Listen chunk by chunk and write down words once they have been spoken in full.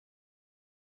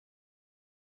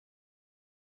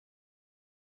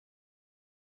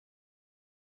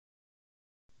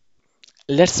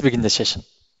Let's begin the session.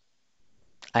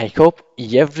 I hope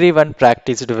everyone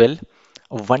practiced well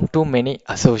one to many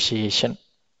association.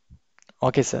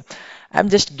 Okay, sir. I'm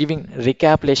just giving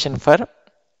recapitulation for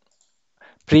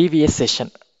previous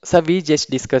session. So we just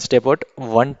discussed about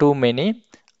one to many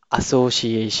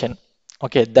association.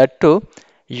 Okay, that too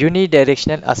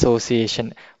unidirectional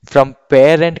association from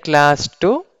parent class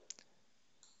to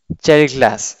child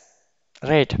class.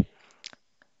 Right.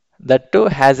 That too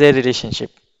has a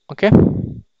relationship. Okay.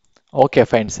 Okay,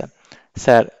 fine, sir.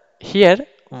 Sir, here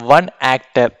one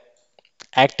actor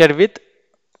with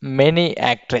many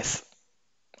actress,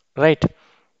 right?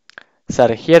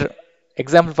 Sir, here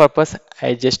example purpose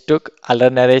I just took Alar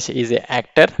Naresh is a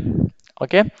actor,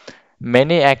 okay?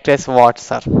 Many actress what,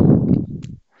 sir?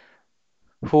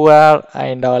 Who are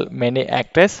and all many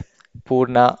actress?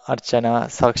 Purna, Archana,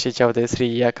 Sakshi Chowdhury,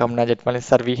 Sriya, Kamna Jetmali.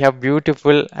 Sir, we have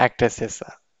beautiful actresses,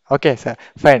 sir. Okay, sir.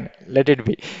 Fine. Let it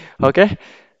be. Okay.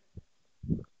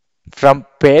 From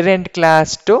parent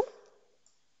class to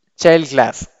child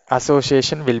class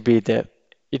association will be there.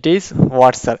 It is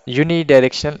what, sir?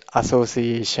 Unidirectional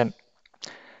association.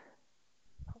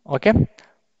 Okay.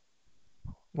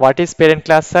 What is parent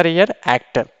class, sir? Here,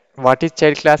 actor. What is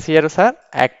child class here, sir?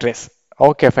 Actress.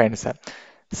 Okay, fine, sir.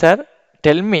 Sir,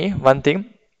 tell me one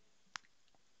thing.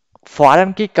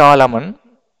 Foreign key column,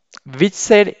 which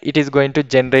side it is going to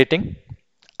generating?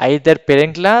 Either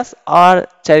parent class or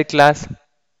child class?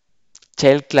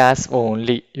 Child class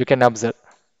only. You can observe.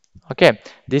 Okay.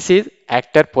 This is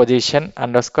actor position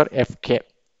underscore FK.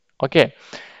 Okay.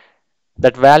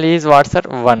 That value is what, sir?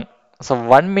 1. So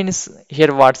 1 means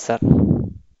here what, sir?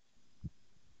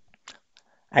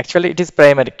 Actually, it is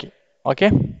primary key. Okay.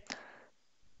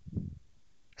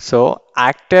 So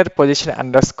actor position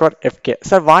underscore FK.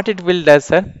 Sir, what it will do,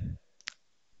 sir?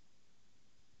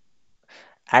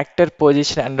 Actor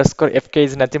position underscore FK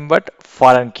is nothing but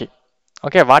foreign key.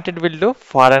 Okay, what it will do?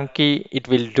 Foreign key it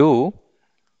will do.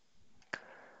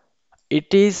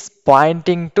 It is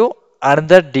pointing to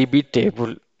another DB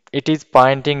table. It is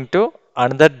pointing to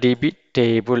another DB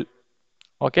table.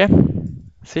 Okay.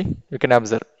 See, you can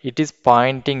observe. It is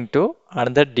pointing to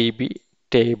another DB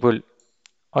table.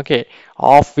 Okay.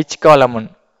 Of which column?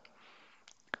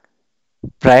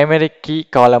 Primary key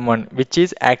column, which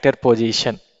is actor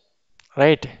position.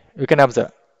 Right? You can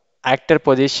observe actor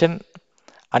position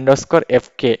underscore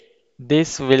FK.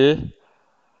 This will,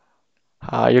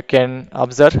 you can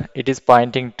observe, it is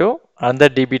pointing to another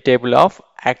DB table of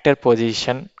actor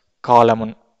position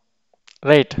column.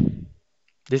 Right?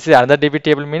 This is another DB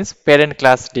table means parent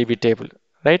class DB table.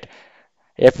 Right?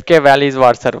 FK value is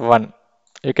what, sir? 1.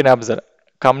 You can observe.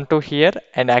 Come to here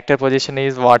and actor position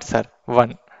is what, sir?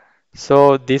 1.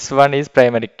 So this one is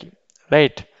primary key.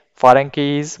 Right? Foreign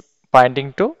key is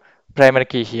pointing to primary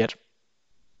key here.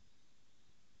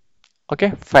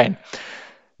 Okay, fine.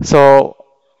 So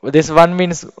this one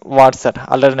means what, sir?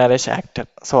 Alar Naresh actor.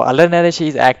 So Alar Naresh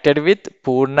is acted with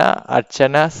Purna,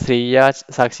 Archana, Sriya,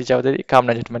 Sakshi Chowdhury,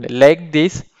 Kamna Jetmali. Like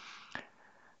this,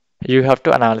 you have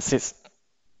to analysis.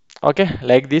 Okay,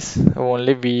 like this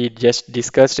only we just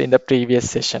discussed in the previous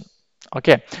session.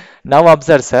 Okay, now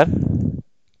observe, sir.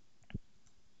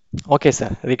 Okay,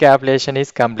 sir. Recapitulation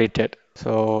is completed.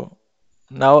 So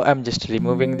now I'm just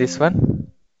removing this one.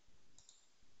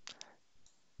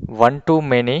 One to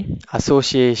many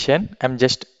association. I'm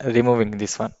just removing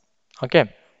this one.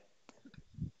 Okay.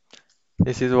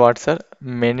 This is what, sir?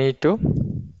 Many to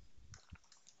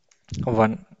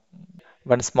one.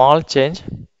 One small change.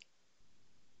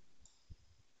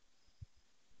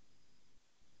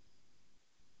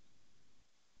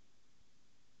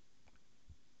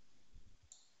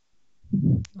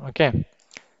 Okay.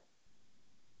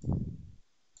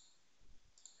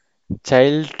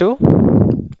 Child to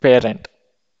parent.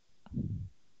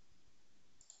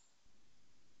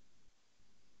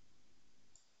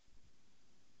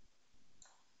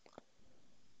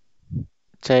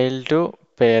 Child to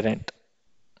parent.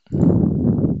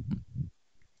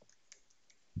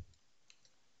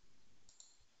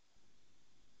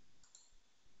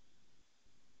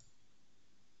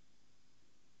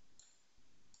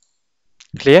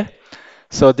 Clear?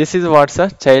 So this is what's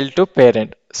a child to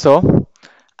parent. So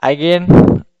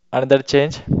again another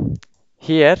change.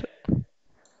 Here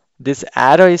this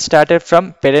arrow is started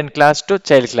from parent class to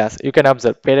child class. You can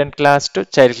observe parent class to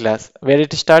child class. Where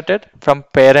it started? From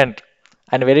parent.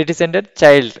 And where it is ended?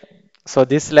 Child. So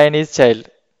this line is child.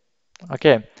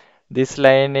 Okay. This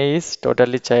line is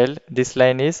totally child. This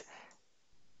line is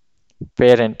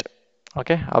parent.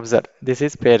 Okay. Observe. This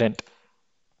is parent.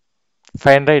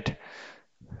 Fine, right?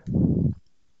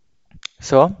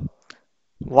 So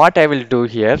what I will do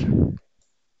here,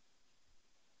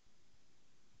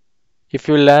 If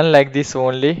you learn like this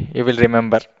only, you will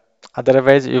remember.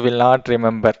 Otherwise, you will not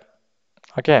remember.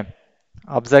 Okay.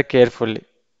 Observe carefully.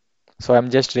 So I'm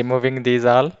just removing these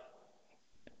all.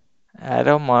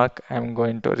 Arrow mark I'm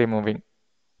going to removing.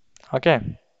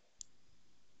 Okay.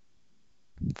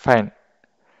 Fine.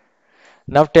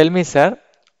 Now tell me, sir,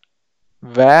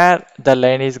 where the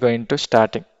line is going to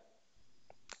starting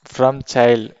from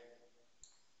child.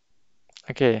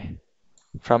 Okay.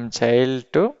 From child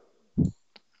to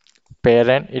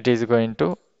parent, it is going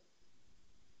to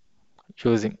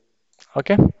using.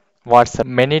 Okay. What's the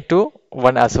many to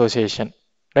one association,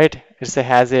 right?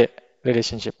 Has a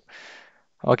relationship.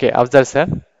 Okay. Observe, sir.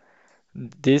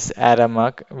 This arrow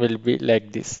mark will be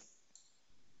like this.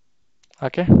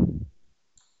 Okay.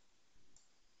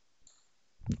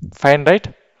 Fine,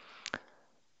 right?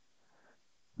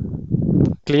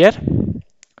 Clear?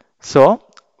 So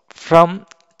from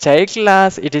child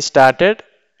class it is started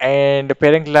and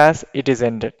parent class it is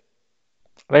ended.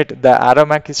 Right? The arrow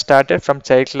mark is started from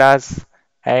child class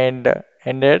and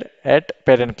ended at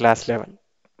parent class level.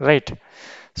 Right?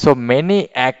 So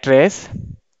many actress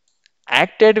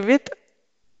acted with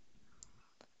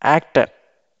actor.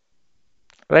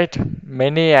 Right?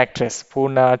 Many actress.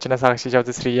 Purna, Archana, Sakshi,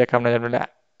 Jyoti, Sriya, Kamna, Jamila,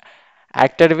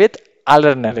 acted with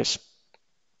other narration.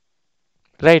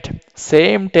 Right?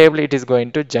 Same table it is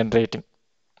going to generating.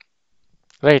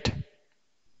 Right?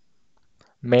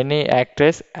 Many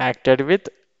actors acted with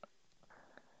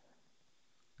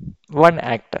one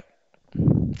actor.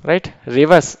 Right?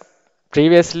 Reverse.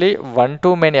 Previously one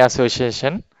to many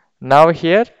association. Now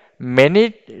here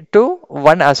many to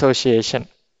one association.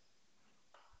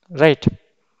 Right?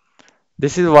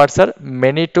 This is what's a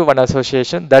many to one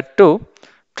association. That too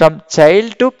from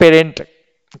child to parent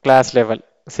class level.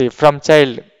 See from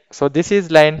child. So this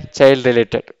is line child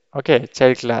related. Okay,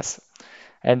 child class.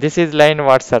 And this is line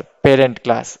what's a parent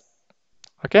class.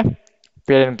 Okay,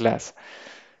 parent class.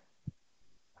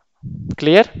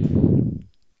 Clear?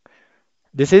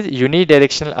 This is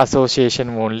unidirectional association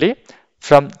only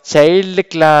from child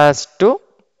class to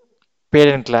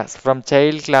parent class. From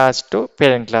child class to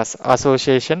parent class,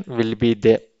 association will be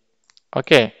there.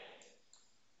 Okay,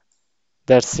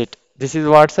 that's it. This is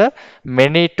what's a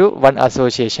many to one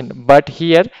association. But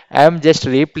here I am just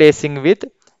replacing with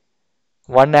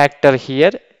one actor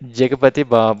here, Jagapati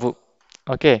Babu.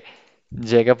 Okay,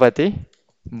 Jagapati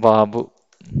Babu.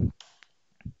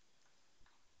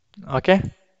 Okay,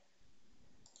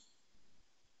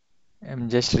 I'm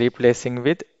just replacing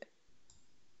with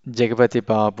Jagapati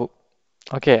Babu.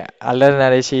 Okay, Allar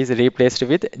Naresh is replaced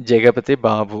with Jagapati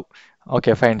Babu.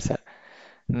 Okay, fine, sir.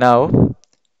 Now,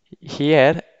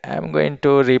 here I'm going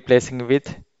to replacing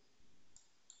with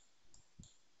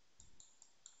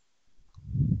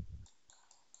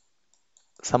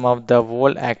some of the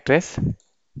old actress.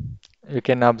 You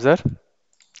can observe.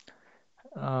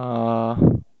 Uh,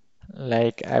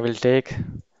 like I will take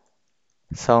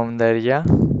Saundarya.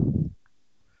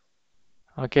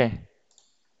 Okay,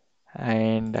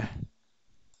 and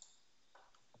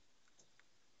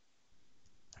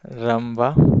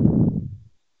Ramba,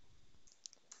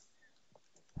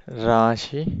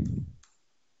 Rashi,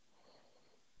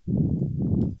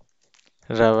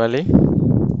 Ravali,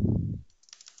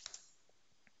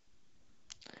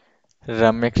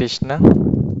 Ramya Krishna.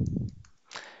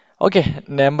 Okay,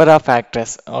 number of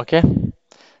actors. Okay,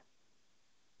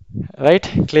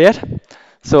 right? Clear?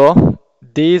 So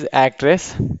these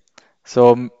actress.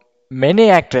 So many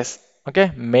actors,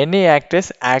 okay, many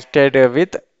actors acted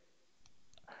with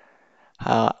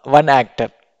one actor.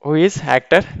 Who is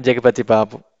actor? Jagapati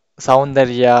Babu.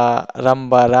 Saundarya,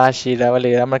 Ramba, Rashi,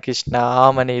 Ravali, Ramakrishna,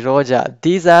 Amani, Roja.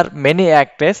 These are many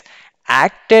actors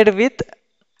acted with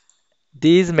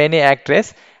these many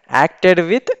actors acted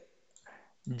with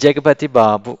Jagapati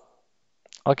Babu.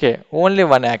 Okay, only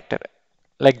one actor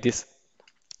like this,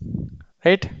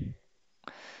 right?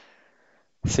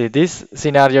 See this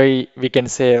scenario we can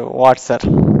say what's sir?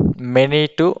 Many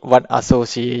to one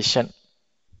association.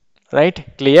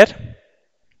 Right? Clear?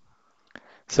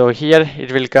 So here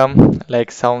it will come like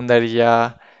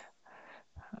Saundarya,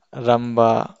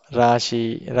 Ramba,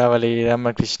 Rashi, Ravali,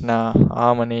 Ramakrishna,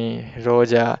 Amani,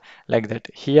 Roja, like that.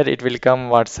 Here it will come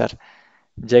what sir?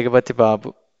 Jagapati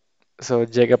Babu. So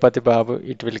Jagapati Babu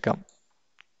it will come.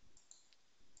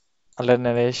 Alar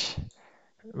Naresh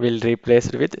will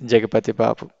replace with Jagapati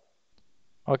Babu.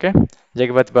 Okay?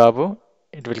 Jagapati Babu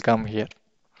it will come here.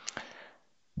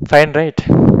 Fine, right?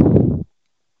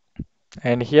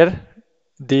 And here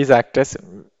these actors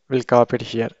will copy it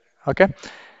here. Okay?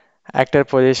 Actor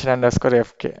position underscore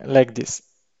FK like this.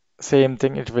 Same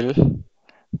thing it will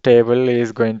table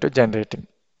is going to generating.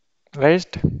 Right?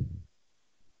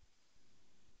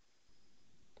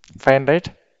 Fine, right?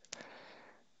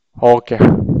 Okay.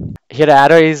 Here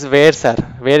arrow is where, sir?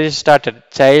 Where it started?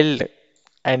 Child.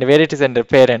 And where it is under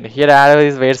parent. Here arrow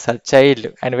is where, sir?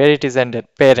 Child. And where it is under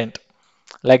parent.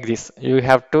 Like this. You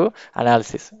have to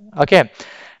analysis. Okay.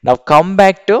 Now come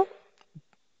back to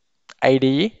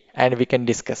IDE and we can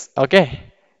discuss. Okay.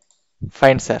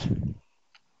 Fine, sir.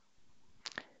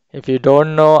 If you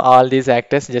don't know all these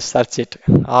actors, just search it.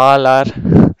 All are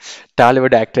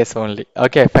Tollywood actors only.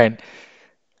 Okay, fine.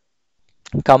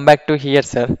 Come back to here,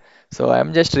 sir. So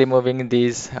I'm just removing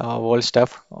these old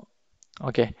stuff.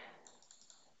 Okay.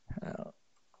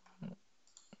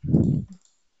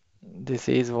 This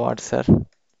is what, sir?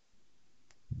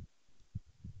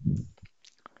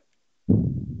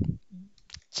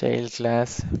 Child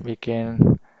class. We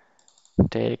can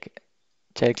take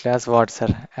child class what, sir?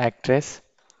 Actress.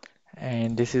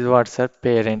 And this is what, sir?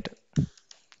 Parent.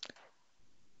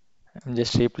 I'm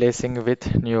just replacing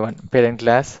with new one. Parent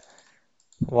class.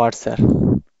 What, sir?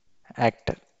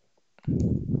 Actor.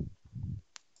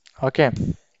 Okay.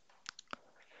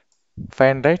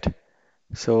 Fine, right?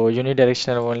 So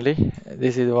unidirectional only.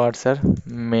 This is what, sir?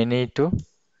 Many to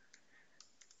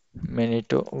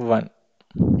one.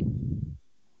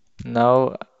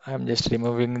 Now I'm just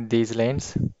removing these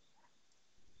lines.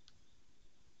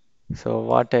 So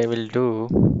what I will do,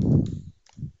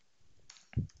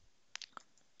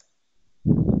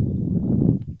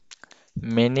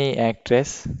 many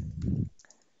actress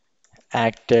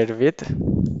acted with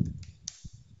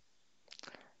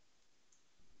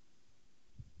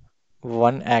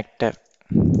one actor.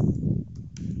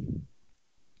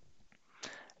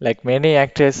 Like many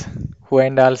actors who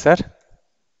and all, sir,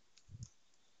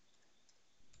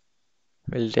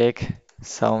 will take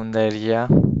Soundarya,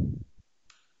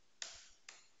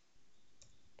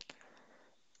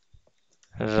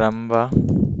 Ramba,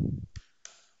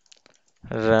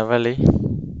 Ravali,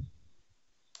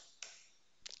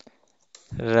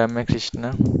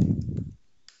 Ramakrishna,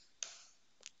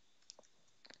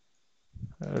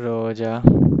 Roja,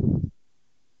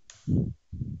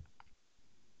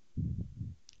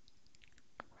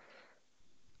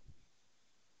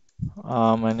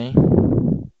 Amani,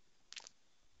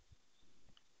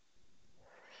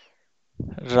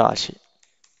 Rashi.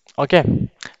 Okay,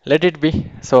 let it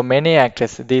be. So many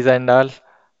actors, these and all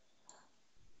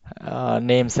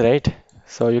names, right?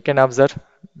 So you can observe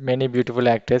many beautiful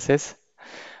actresses.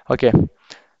 Okay,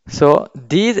 so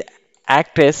these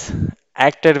actors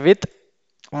acted with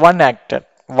one actor.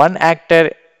 One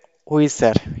actor who is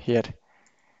sir here?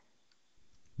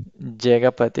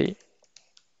 Jagapati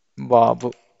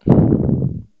Babu.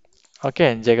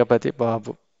 Okay, Jagapati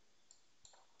Babu.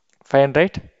 Fine,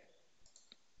 right?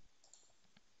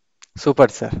 Super,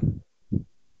 sir.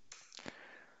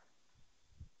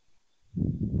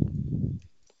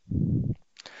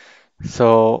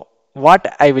 So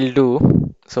what I will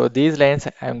do, so these lines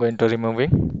I am going to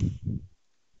removing.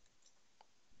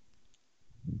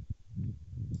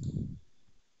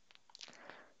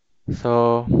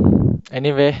 So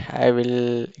anyway, I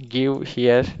will give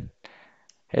here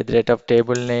at the rate of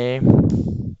table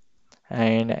name,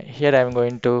 and here I am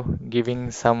going to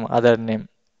giving some other name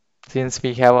since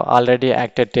we have already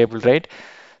acted table, right?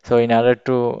 So in order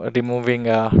to removing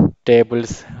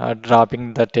tables,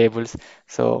 dropping the tables,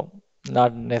 so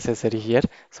not necessary here.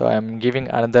 So I'm giving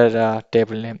another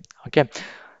table name. Okay.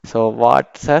 So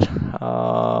what, sir?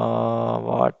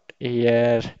 What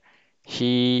here?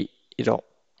 Hero.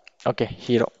 Okay,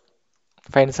 hero.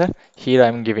 Fine, sir. Hero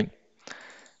I'm giving.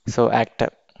 So actor.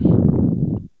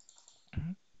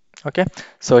 Okay.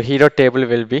 So hero table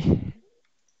will be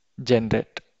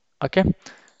generate. Okay.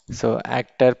 So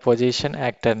actor position,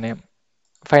 actor name.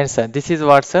 Fine, sir. This is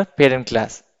what, sir? Parent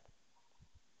class.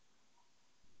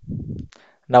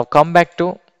 Now come back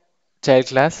to child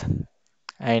class,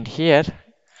 and here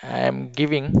I am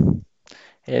giving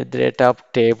a rate of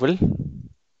table,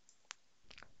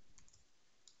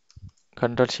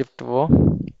 Control Shift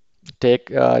O, take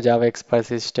Java X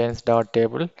persistence dot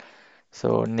table.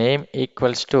 So name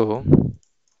equals to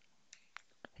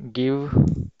give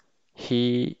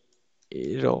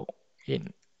hero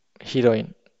in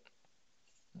heroine.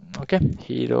 Okay,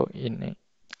 heroine.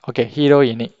 Okay,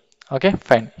 heroine. Okay,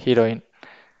 fine, heroine.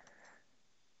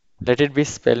 Let it be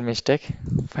spell mistake.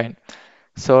 Fine.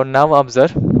 So now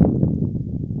observe.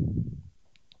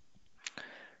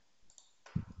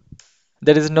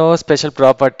 There is no special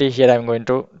property here I'm going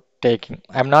to taking.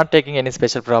 I'm not taking any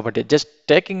special property, just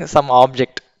taking some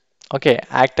object. Okay,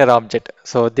 actor object.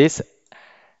 So this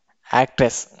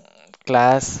actress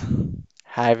class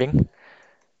having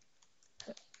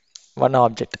one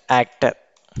object, actor.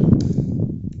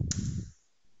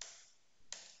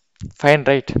 Fine,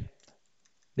 right?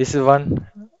 This is one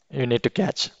you need to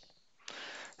catch.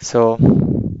 So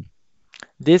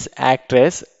this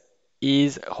actress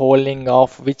is holding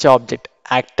of which object?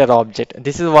 Actor object.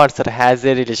 This is what sir has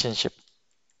a relationship.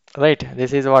 Right,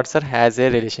 this is what sir has a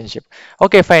relationship.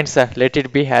 Okay, fine, sir. Let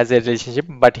it be has a relationship.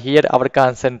 But here our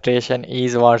concentration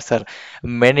is what, sir?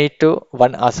 Many to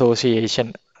one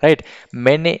association. Right?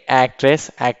 Many actors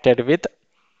acted with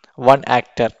one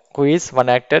actor. Who is one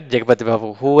actor? Jagpati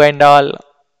Babu. Who and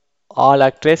all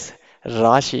actress?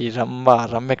 Rashi, Ramba,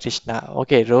 Ramya Krishna.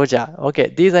 Okay, Roja. Okay,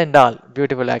 these and all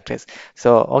beautiful actress.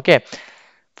 So okay,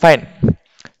 fine.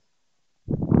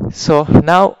 So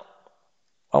now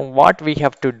what we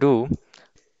have to do?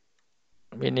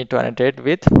 We need to annotate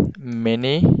with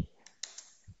many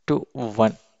to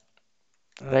one,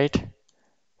 right?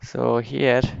 So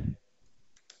here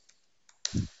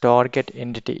target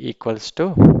entity equals to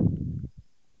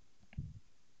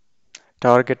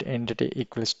target entity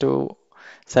equals to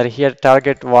sir here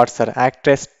target what sir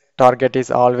actress target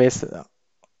is always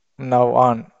now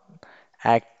on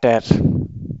actor.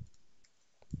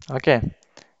 Okay,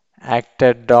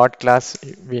 actor dot class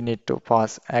we need to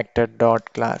pass actor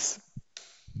dot class.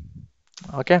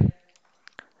 Okay,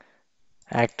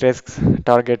 actress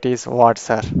target is what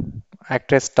sir,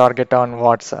 actress target on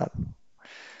what sir,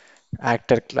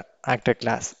 actor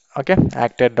class. Okay,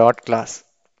 actor dot class.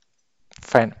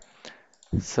 Fine.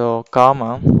 So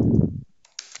comma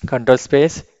control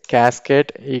space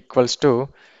cascade equals to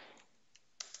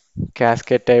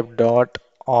cascade type dot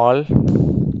all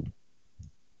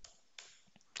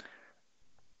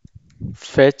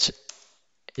fetch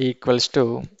equals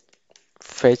to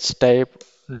fetch type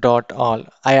dot all.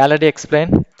 I already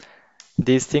explained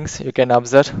these things. You can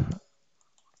observe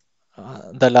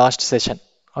the last session.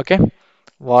 Okay,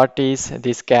 what is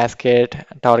this cascade,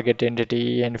 target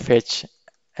entity, and fetch?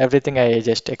 Everything I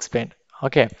just explained.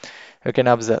 Okay, you can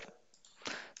observe.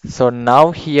 So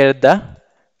now here the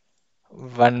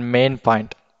one main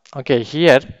point. Okay,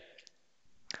 here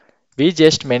we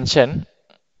just mention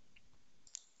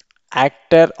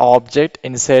actor object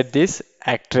inside this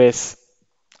actress.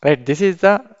 Right, this is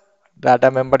the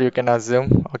data member you can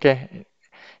assume. Okay,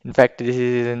 in fact, this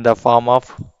is in the form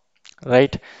of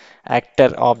right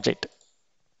actor object.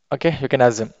 Okay, you can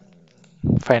assume.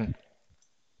 Fine.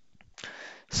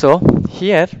 So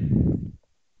here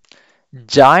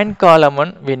join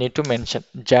column we need to mention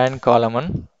join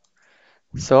column.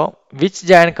 So which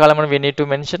join column we need to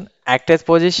mention? Actor's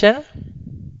position?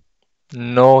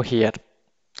 No, here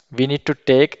we need to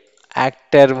take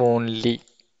actor only.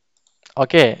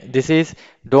 Okay, this is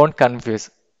don't confuse.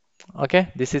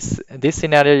 Okay, this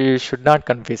scenario you should not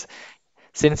confuse.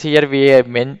 Since here we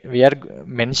are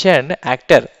mentioned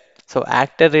actor, so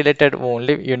actor related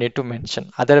only you need to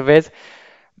mention. Otherwise,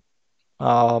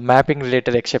 mapping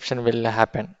related exception will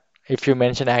happen if you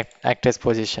mention actor's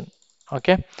position.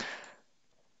 Okay,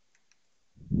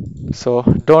 so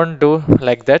don't do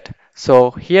like that. So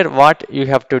here what you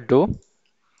have to do,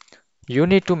 you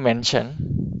need to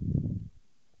mention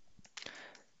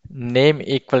name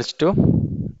equals to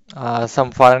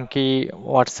some foreign key.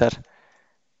 What's sir?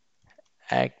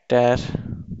 Actor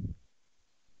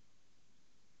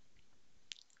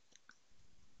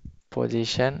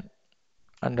position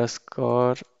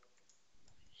underscore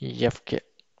fk.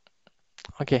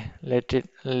 Okay,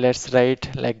 let's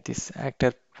write like this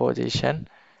actor position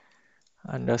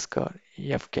underscore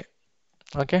fk.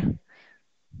 Okay,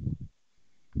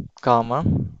 comma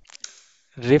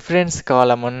reference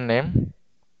column name.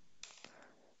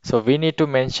 So we need to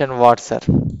mention what sir.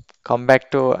 Come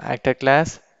back to actor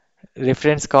class.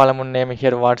 Reference column name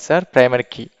here what sir? Primary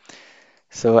key.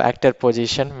 So actor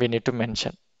position we need to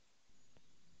mention.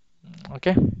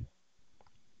 Okay,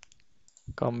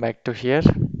 come back to here.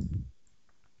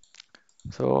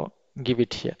 So give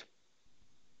it here.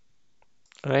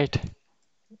 Right,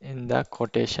 in the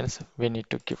quotations we need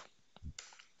to give.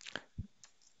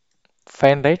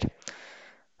 Fine, right?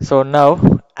 So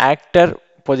now actor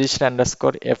position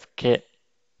underscore fk.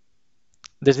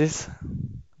 This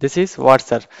is what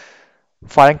sir?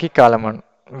 Foreign key column.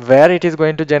 Where it is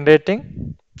going to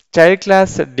generating child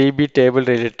class db table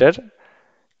related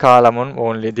column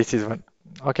only. This is one.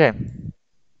 Okay.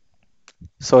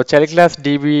 So child class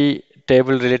db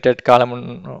table related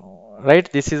column,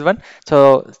 right? This is one.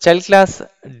 So child class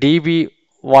db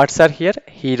what's are here?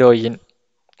 Heroine.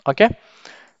 Okay.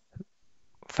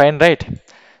 Fine, right?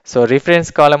 So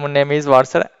reference column name is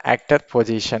what's our actor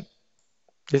position.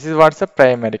 This is what's the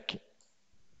primary key.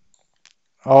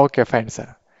 Okay, fine,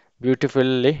 sir.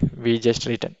 Beautifully, we just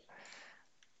written.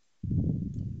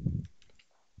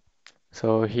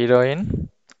 So heroine.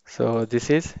 So this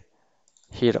is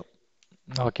hero.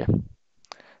 Okay.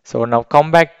 So now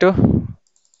come back to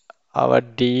our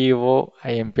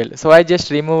DOIMPL. So I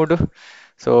just removed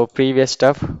so previous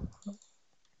stuff.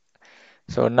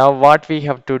 So now what we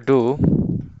have to do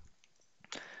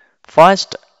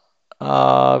first,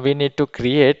 we need to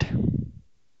create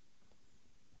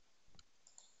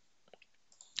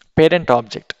parent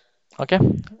object. Okay,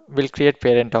 we'll create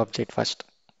parent object first.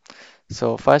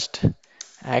 So first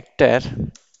actor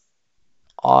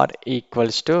or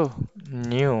equals to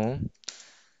new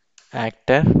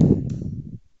actor.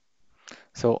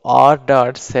 So r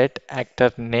dot set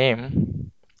actor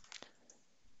name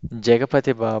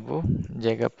Jagapati Babu,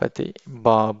 Jagapati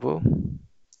Babu,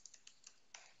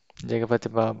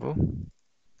 Jagapati Babu.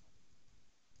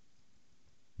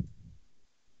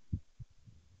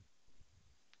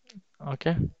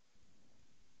 Okay,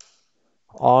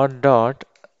 r dot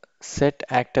set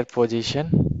actor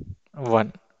position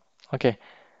 1. Okay,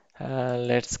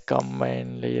 let's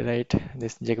commonly write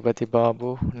this Jagapati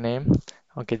Babu name.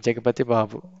 Okay, Jagapati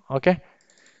Babu. Okay,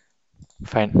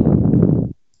 fine.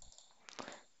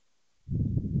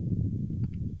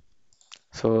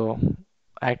 So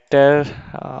actor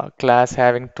class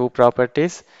having two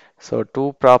properties. So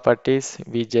two properties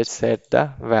we just set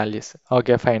the values.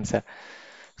 Okay, fine, sir.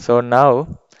 So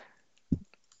now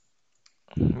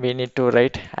we need to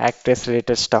write actress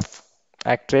related stuff.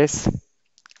 Actress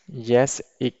yes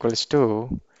equals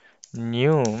to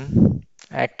new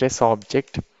actress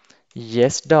object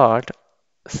yes dot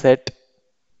set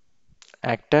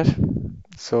actor.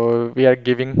 So we are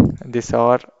giving this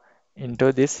or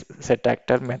into this set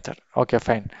actor method. Okay,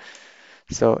 fine.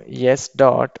 So yes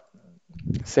dot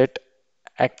set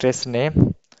actress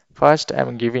name. First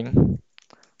I'm giving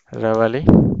Ravali.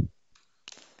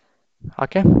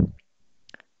 Okay,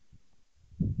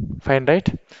 fine,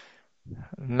 right?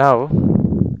 Now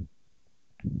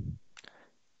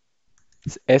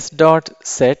s dot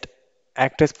set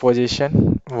actress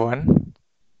position 1.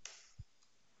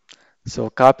 So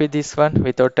copy this one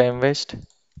without time waste.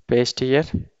 Paste here.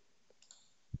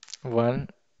 1,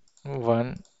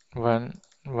 1, 1,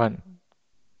 1.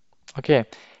 Okay.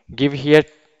 Give here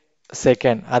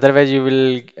second. Otherwise, you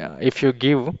will, if you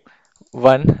give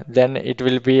 1, then it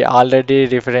will be already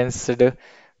referenced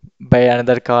by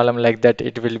another column like that.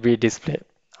 It will be displayed.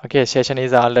 Okay. Session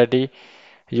is already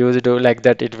used like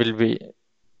that. It will be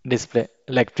display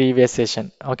like previous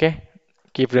session. Okay.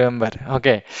 Keep remember.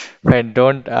 Okay. Fine.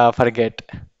 Don't forget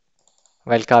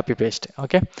while copy paste.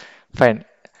 Okay. Fine.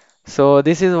 So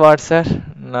this is what, sir.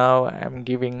 Now I'm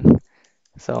giving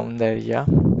some there. Yeah.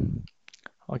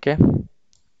 Okay.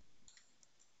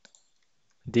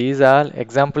 These are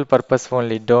example purpose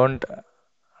only. Uh,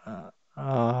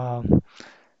 um,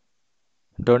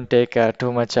 don't take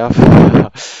too much of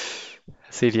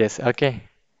serious. Okay.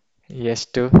 Yes,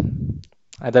 too.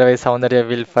 Otherwise, Soundarya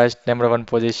will first number one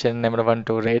position, number one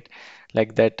to rate.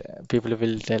 Like that, people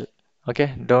will tell.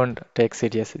 Okay. Don't take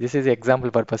serious. This is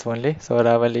example purpose only. So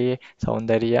Ravali,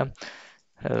 Soundarya,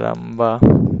 Ramba.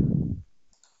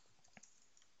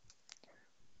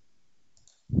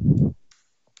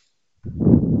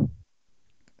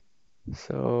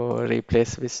 So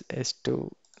replace with S2,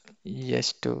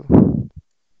 S2,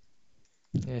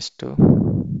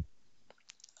 S2,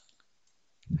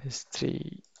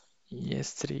 S3,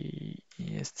 S3,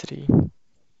 S3.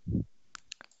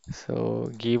 So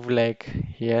give like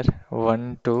here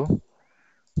 1, 2,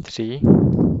 3,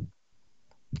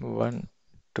 1,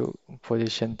 2,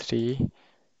 position 3,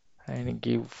 and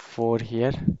give 4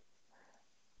 here.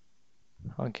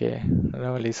 Okay,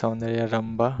 Ravali Soundarya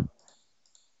Ramba,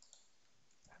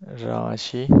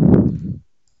 Rashi,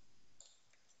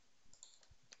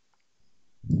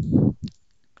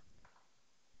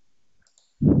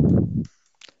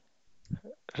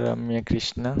 Ramya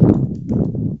Krishna.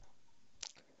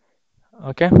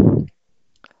 Okay,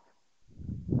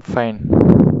 fine.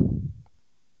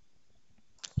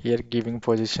 Here giving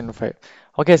position 5.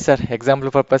 Okay, sir. Example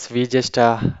purpose we just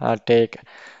take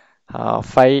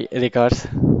 5 records.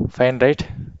 Fine, right?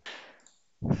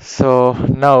 So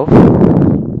now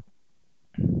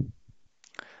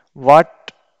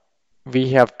what we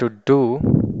have to do,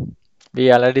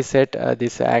 we already set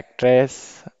this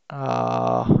actress,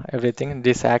 everything.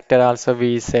 This actor also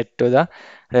we set to the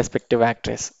respective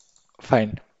actress.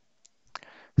 Fine.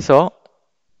 So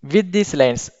with these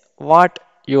lines, what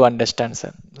you understand,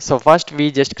 sir? So first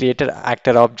we just created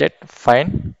actor object.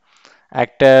 Fine.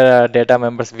 Actor data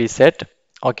members we set.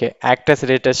 Okay. Actors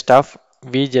related stuff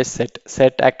we just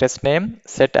set actress name,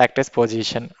 set actress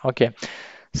position. Okay.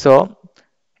 So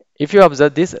if you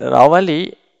observe this,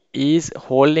 Ravali is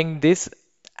holding this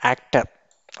actor.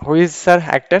 Who is sir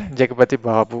actor? Jagpati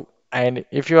Babu. And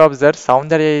if you observe,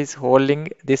 Soundarya is holding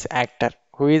this actor.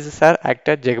 Who is sir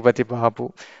actor? Jagpati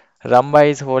Babu. Ramba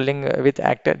is holding with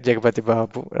actor Jagpati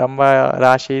Babu. Ramba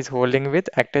Rashi is holding with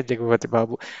actor Jagpati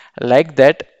Babu. Like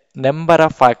that, number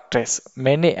of actors,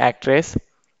 many actors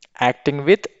acting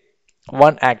with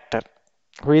one actor.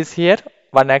 Who is here?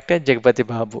 One actor Jagpati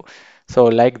Babu. So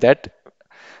like that.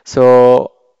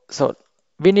 So so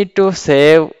we need to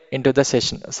save into the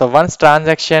session. So once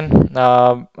transaction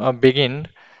begin,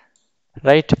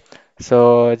 right?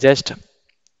 So just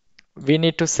we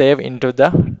need to save into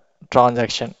the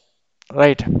transaction,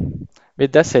 right?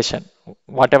 With the session,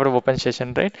 whatever open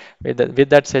session, right? With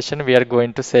that session, we are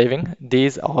going to saving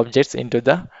these objects into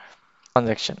the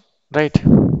transaction, right?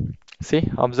 See,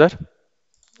 observe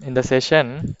in the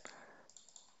session,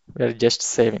 we are just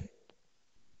saving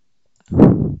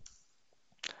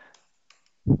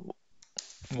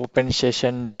open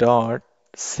session dot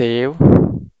save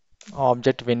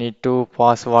object. We need to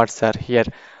pass what sir here,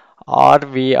 or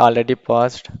we already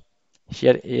passed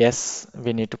here. Yes,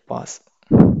 we need to pass.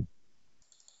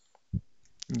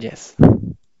 Yes,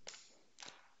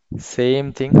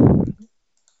 same thing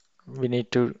we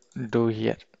need to do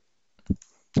here.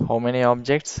 How many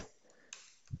objects?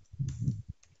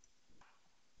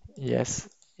 Yes,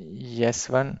 yes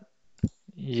one,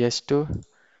 yes two,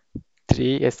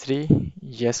 three, yes three,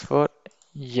 yes four,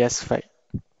 yes five.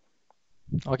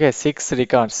 Okay, six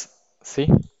records. See,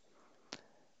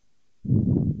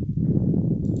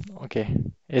 okay,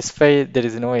 S5 there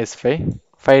is no S5,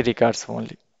 five records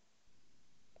only,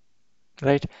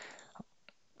 right?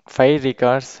 Five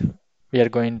records we are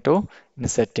going to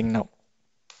inserting now.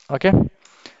 Okay,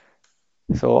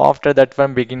 so after that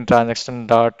one begin transaction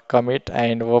dot commit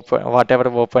and open whatever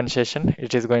open session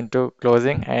it is going to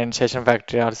closing and session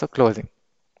factory also closing.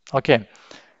 Okay,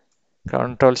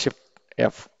 control shift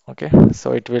F. Okay,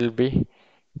 so it will be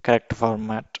correct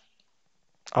format.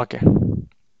 Okay,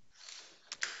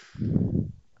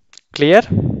 clear?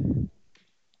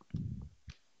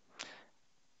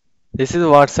 This is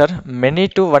what sir, many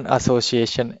to one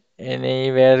association.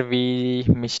 Anywhere we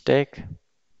mistake?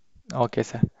 Okay,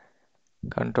 sir.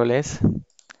 Control S.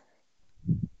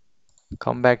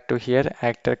 Come back to here.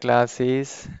 Actor class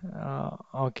is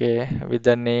okay with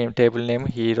the name table name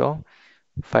hero.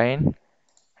 Fine.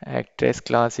 Actress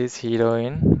class is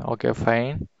heroine. Okay,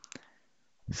 fine.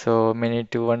 So many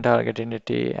to one target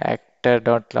entity. Actor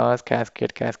dot class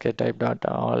cascade type dot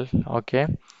all. Okay.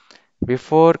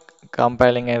 Before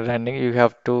compiling and running, you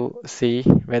have to see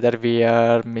whether we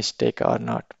are mistake or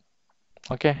not.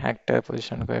 Okay, actor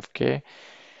position FK.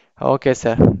 Okay,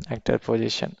 sir. Actor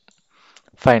position.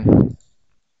 Fine.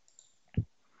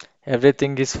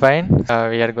 Everything is fine.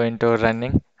 We are going to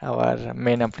running our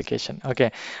main application.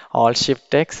 Okay. All shift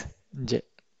text J.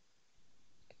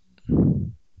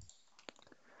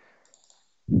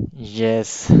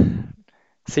 Yes.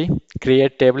 See,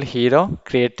 create table hero,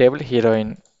 create table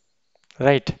heroine.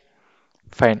 Right.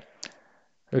 Fine.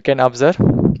 You can observe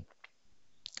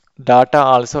data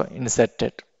also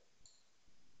inserted.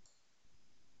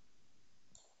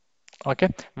 Okay.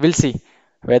 We'll see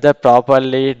whether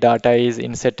properly data is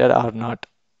inserted or not.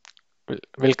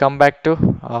 We'll come back to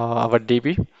our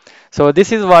DB. So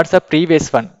this is what's the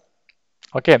previous one.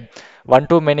 Okay, one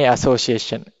to many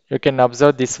association. You can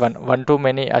observe this one to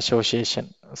many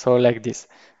association. So like this,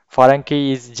 foreign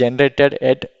key is generated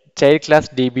at child class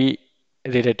DB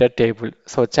related table.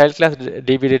 So child class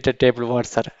DB related table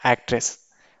words are actress.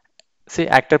 See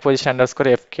actor position underscore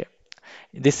FK.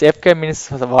 This FK means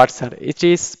what sir? It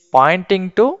is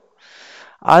pointing to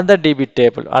another DB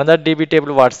table. Another DB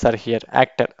table words are here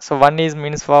actor. So one is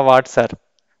means for what sir?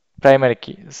 Primary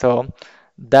key. So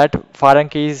that foreign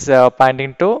key is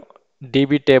pointing to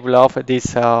DB table of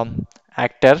this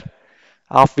actor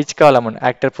of which column?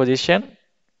 Actor position.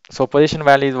 So position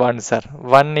value is 1 sir.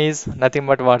 1 is nothing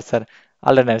but what sir?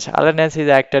 Alertness. Alertness is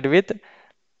acted with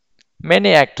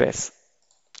many actors.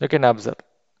 You can observe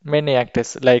many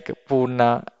actors like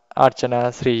Purna, Archana,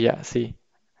 Sriya. See,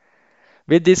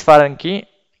 with this foreign key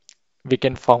we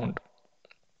can found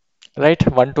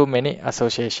right one to many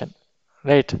association.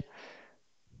 Right.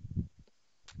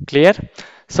 Clear?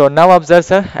 So now observe,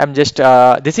 sir. I'm just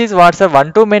this is what's a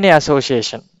one-to-many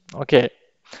association. Okay.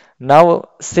 Now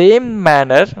same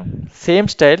manner, same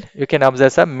style. You can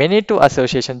observe sir. Many-to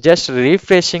association. Just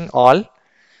refreshing all.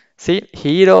 See,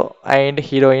 hero and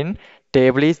heroine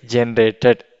table is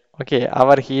generated. Okay.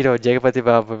 Our hero Jagapati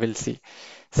Babu will see.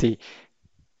 See,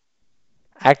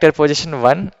 actor position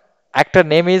one. Actor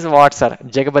name is what, sir?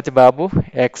 Jagapati Babu.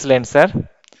 Excellent, sir.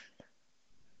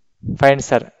 Fine,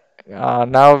 sir.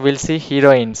 Now we'll see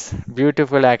heroines.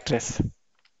 Beautiful actress.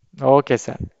 Okay,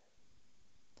 sir.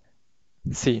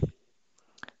 See,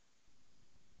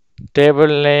 table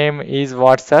name is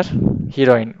what, sir?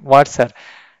 Heroine. What, sir?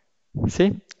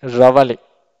 See, Ravali.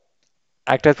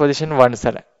 Actor position 1,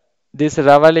 sir. This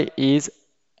Ravali is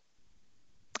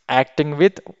acting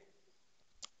with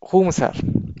whom, sir?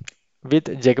 With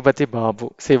Jagapati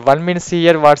Babu. See, one means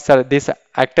here what, sir? This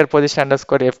actor position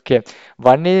underscore FK.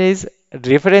 One is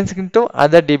referencing to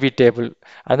other DB table.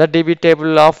 Other DB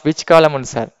table of which column,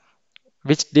 sir?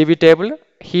 Which DB table?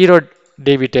 Hero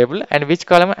DB table. And which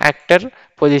column? Actor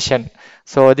position.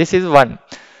 So this is one.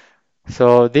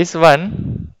 So this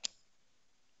one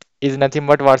is nothing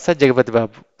but what's a Jagapati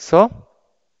Babu. So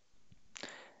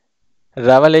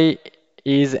Ravali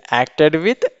is acted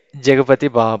with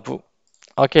Jagapati Babu.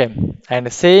 Okay,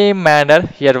 and same manner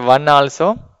here one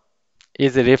also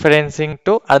is referencing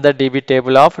to other DB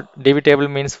table of DB table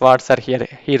means what's are here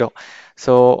hero.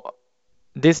 So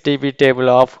this DB table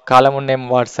of column name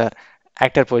what's are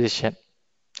actor position.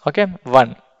 Okay,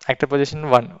 one actor position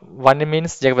one. One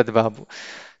means Jagapati Babu.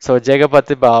 So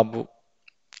Jagapati Babu,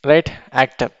 right?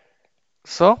 Actor.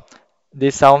 So the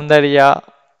Soundarya,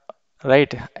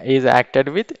 right, is acted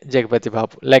with Jagapati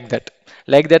Babu like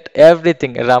that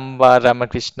everything Ramba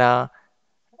Ramakrishna,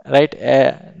 right,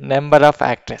 a number of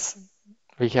actress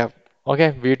we have.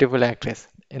 Okay, beautiful actress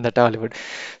in the Tollywood.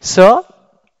 So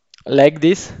like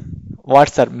this,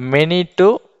 what's sir? Many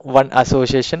to one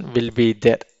association will be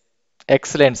there.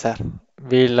 Excellent, sir.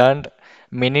 We learned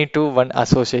many to one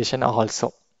association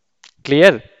also.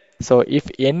 Clear? So if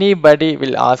anybody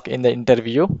will ask in the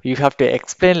interview, you have to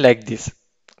explain like this.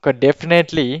 Because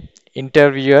definitely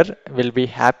interviewer will be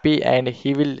happy and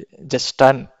he will just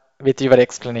stun with your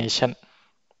explanation.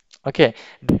 Okay.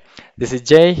 This is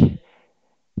Jay.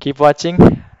 Keep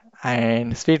watching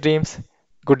and sweet dreams.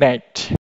 Good night.